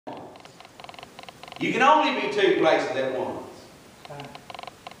You can only be two places at once.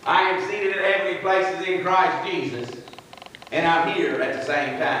 I am seated in heavenly places in Christ Jesus, and I'm here at the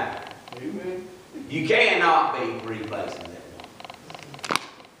same time. Amen. You cannot be three places at once.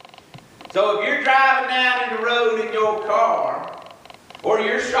 So if you're driving down the road in your car, or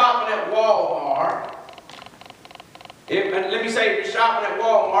you're shopping at Walmart, let me say, if you're shopping at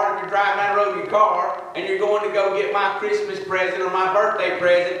Walmart, if you're driving down the road in your car, and you're going to go get my Christmas present or my birthday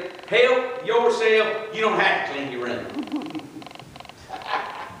present, help yourself. You don't have to clean your room.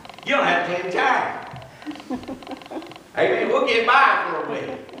 You don't have to clean the tire. Amen. We'll get by for a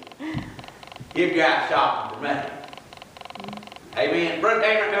week if you're out shopping for money. Amen. Brother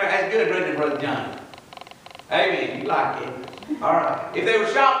Aaron, that's good, Brother John. Amen. You like it. All right. If they were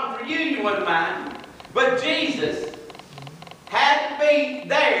shopping for you, you wouldn't mind. But Jesus had to be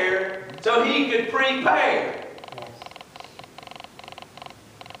there so he could prepare.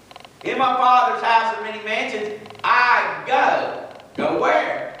 In my Father's house are many mansions. I go. Go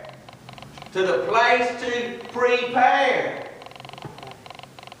where? To the place to prepare.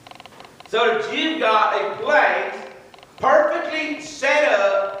 So that you've got a place perfectly set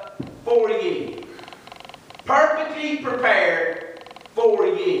up for you. Perfectly prepared for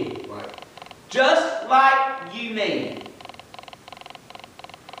you. Right. Just like you need.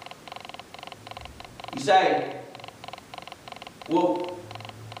 You say, well,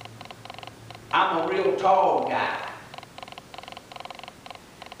 I'm a real tall guy.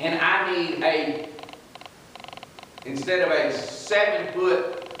 And I need instead of a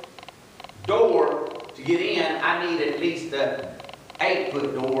 7-foot door to get in, I need at least a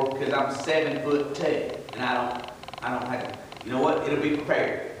 8-foot door because I'm 7'2". And I don't have to, you know what? It'll be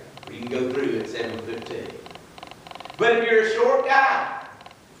prepared. Or you can go through at 7'2". But if you're a short guy,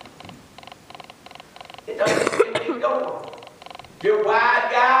 it doesn't fit a big door. If you're a wide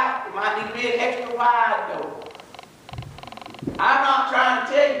guy, it might need to be an extra wide door. I'm not trying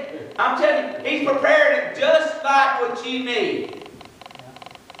to tell you. I'm telling you, he's prepared it just like what you need.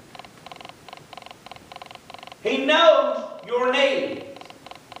 He knows your needs.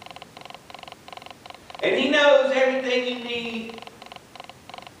 And he knows everything you need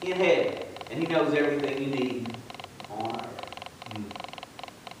in heaven. And he knows everything you need on earth.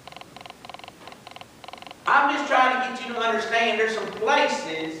 I'm just trying to get you to understand there's some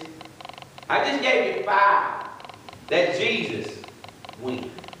places, I just gave you 5, that Jesus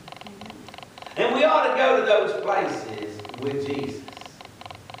went. And we ought to go to those places with Jesus.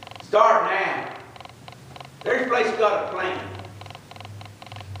 Start now. There's a place we've got to plan.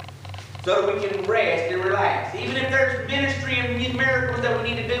 So that we can rest and relax. Even if there's ministry and miracles that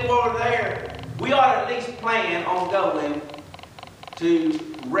we need to do over there, we ought to at least plan on going to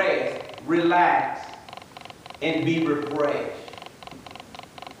rest, relax, and be refreshed.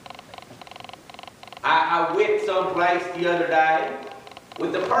 I went someplace the other day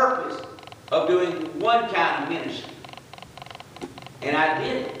with the purpose of doing one kind of ministry. And I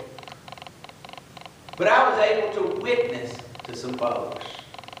did it. But I was able to witness to some folks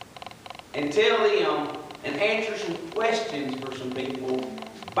and tell them and answer some questions for some people,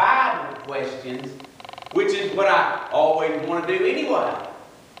 Bible questions, which is what I always want to do anyway.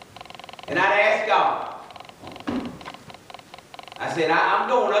 And I'd ask God. I said, I'm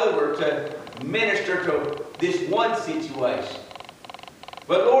going over to minister to this one situation.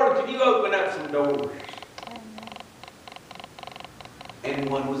 But Lord, can you open up some doors? And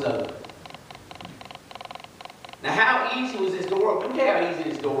one was open. Now, how easy was this door open? Let me tell you how easy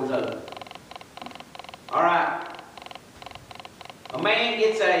this door was open. All right. A man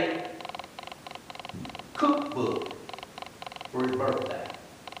gets a cookbook for his birthday.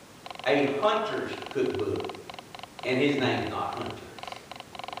 A hunter's cookbook. And his name is not Hunter.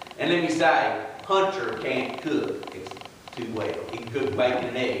 And let me say, Hunter can't cook. It's too well. He can cook bacon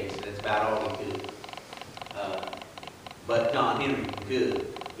and eggs. That's about all he could. But John Henry can cook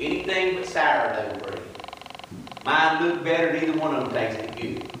anything but sourdough bread. Mine looked better. Neither one of them tasted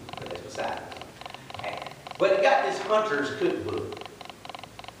good. But that's beside it. But he got this Hunter's cookbook.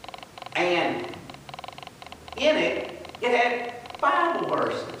 And in it, it had Bible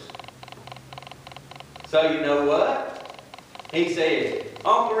verses. So you know what? He says,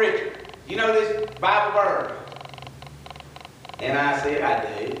 Uncle Richard, you know this Bible verse? And I said,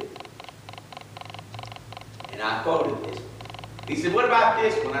 I do. And I quoted this one. He said, what about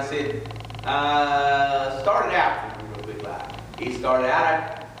this one? I said, start it out for me real quick. He started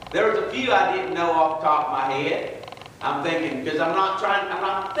out. There was a few I didn't know off the top of my head. I'm thinking, because I'm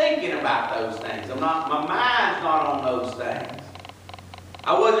not thinking about those things. My mind's not on those things.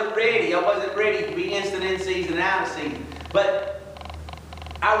 I wasn't ready. I wasn't ready to be instant in season and out of season. But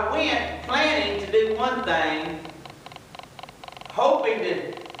I went planning to do one thing, hoping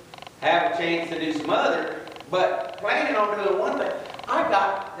to have a chance to do some other, but planning on doing one thing. I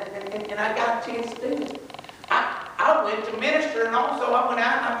got a chance to do it. I went to minister, and also I went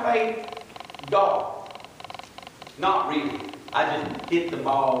out and I played golf. Not really. I just hit the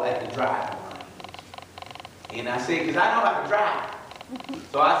ball at the driving range. And I said, because I know how to drive.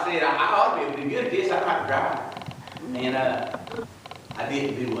 So I said, I ought to be able to do good at this. I know how to drive. And I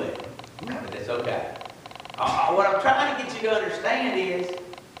didn't do well. But that's okay. What I'm trying to get you to understand is,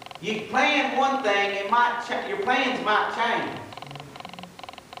 you plan one thing, your plans might change.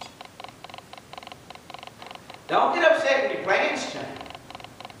 Don't get upset when your plans change.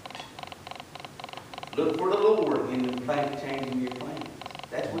 Look for the Lord in the plan changing your plans.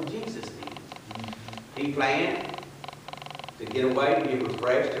 That's what Jesus did. He planned to get away, to get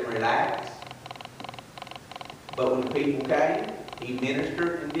refreshed and relaxed. But when the people came, he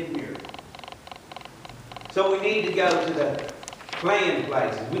ministered and did miracles. So we need to go to the planned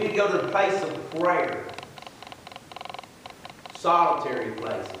places. We need to go to the place of prayer. Solitary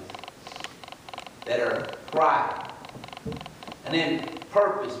places that are private. And then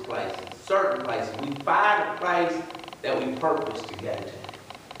purpose places, certain places. We find a place that we purpose to go to.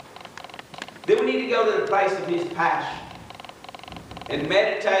 Then we need to go to the place of His passion and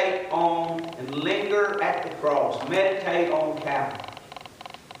meditate on and linger at the cross. Meditate on Calvary.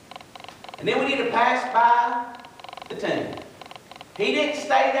 And then we need to pass by the tomb. He didn't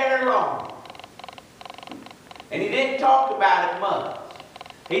stay there long. And He didn't talk about it much.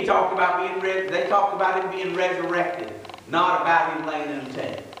 He talked about they talked about Him being resurrected, not about Him laying in a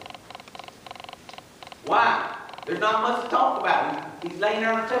tomb. Why? There's not much to talk about. He's laying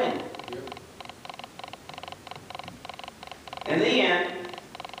there on a tomb. Yep. And then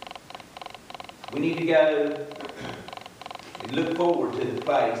we need to go and look forward to the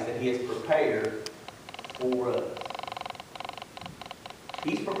place that He has prepared for us.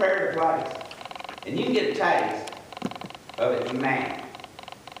 He's prepared a place. And you can get a taste of it now.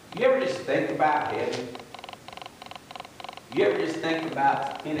 You ever just think about heaven? You ever just think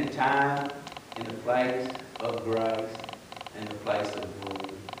about spending time in the place of grace and the place of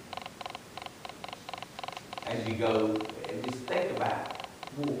glory? As you go, and just think about,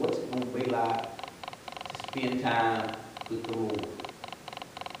 what's it going to be like to spend time with the Lord?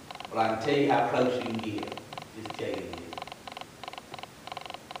 Well, I can tell you how close you can get. Just tell you this.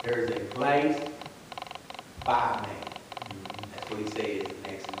 There is a place by me. That's what He says in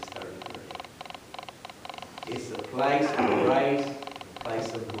Exodus 33. It's the place of grace, the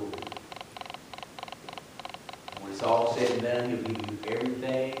place of glory. When it's all said and done, He'll give you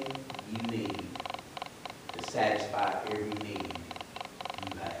everything you need to satisfy every need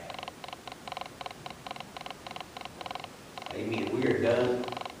you have. Amen. We are done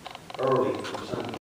early for Sunday.